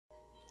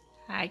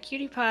Hi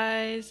cutie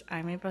pies,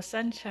 I'm April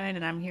Sunshine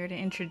and I'm here to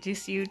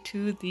introduce you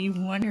to the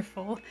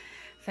wonderful,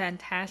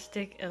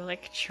 fantastic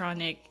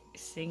electronic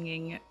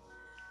singing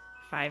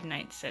Five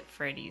Nights at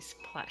Freddy's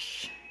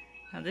plush.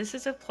 Now this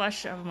is a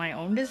plush of my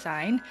own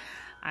design.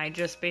 I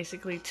just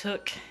basically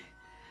took,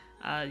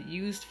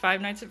 used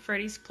Five Nights at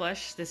Freddy's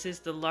plush. This is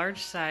the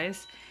large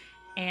size.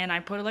 And I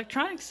put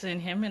electronics in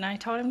him and I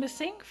taught him to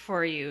sing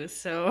for you.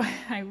 So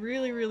I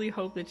really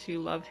hope that you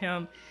love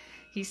him.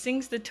 He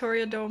sings the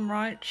Toreador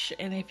March,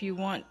 and if you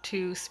want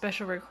to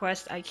special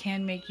request, I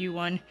can make you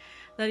one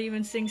that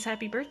even sings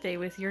Happy Birthday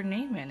with your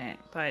name in it.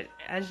 But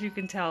as you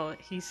can tell,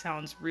 he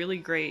sounds really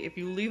great. If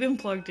you leave him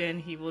plugged in,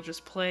 he will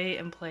just play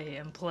and play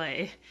and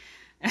play.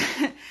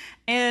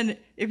 And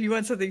if you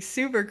want something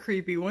super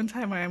creepy, one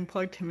time I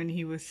unplugged him and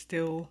he was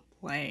still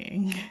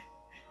playing.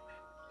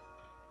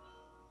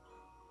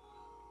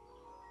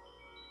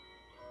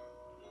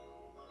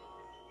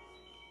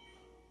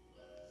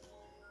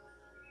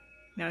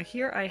 Now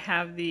here I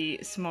have the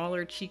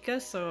smaller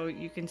Chica, so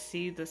you can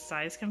see the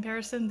size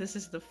comparison. This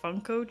is the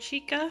Funko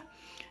Chica,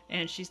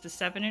 and she's the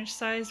 7-inch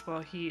size,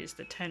 while he is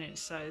the 10-inch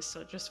size.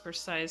 So just for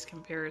size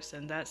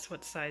comparison, that's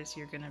what size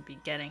you're going to be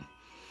getting.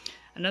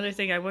 Another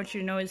thing I want you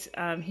to know is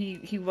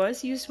he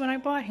was used when I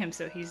bought him,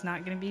 so he's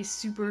not going to be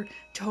super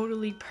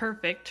totally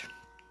perfect.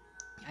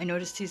 I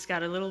noticed he's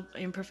got a little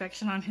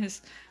imperfection on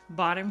his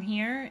bottom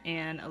here,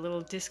 and a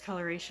little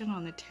discoloration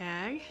on the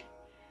tag.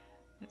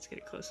 Let's get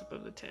a close-up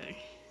of the tag,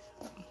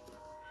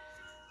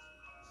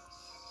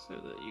 so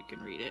that you can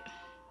read it.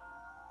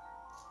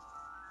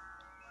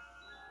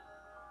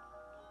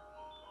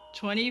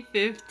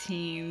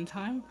 2015.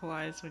 Time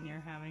flies when you're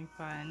having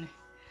fun.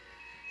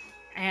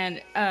 And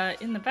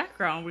in the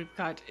background we've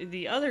got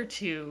the other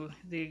two,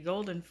 the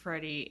Golden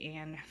Freddy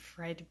and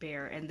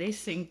Fredbear, and they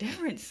sing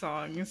different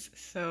songs.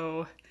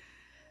 So,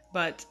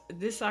 but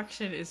this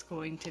auction is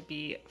going to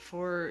be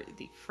for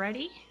the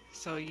Freddy,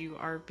 so you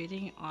are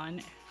bidding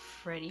on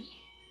Freddy.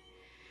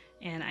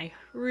 And I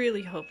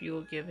really hope you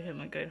will give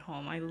him a good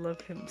home. I love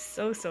him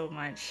so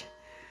much.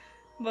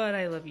 But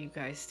I love you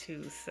guys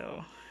too,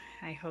 so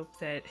I hope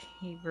that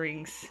he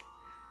brings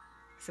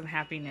some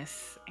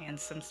happiness and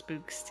some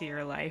spooks to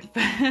your life.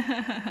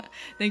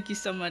 Thank you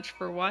so much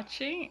for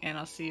watching, and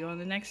I'll see you on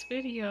the next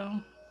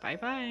video. Bye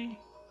bye.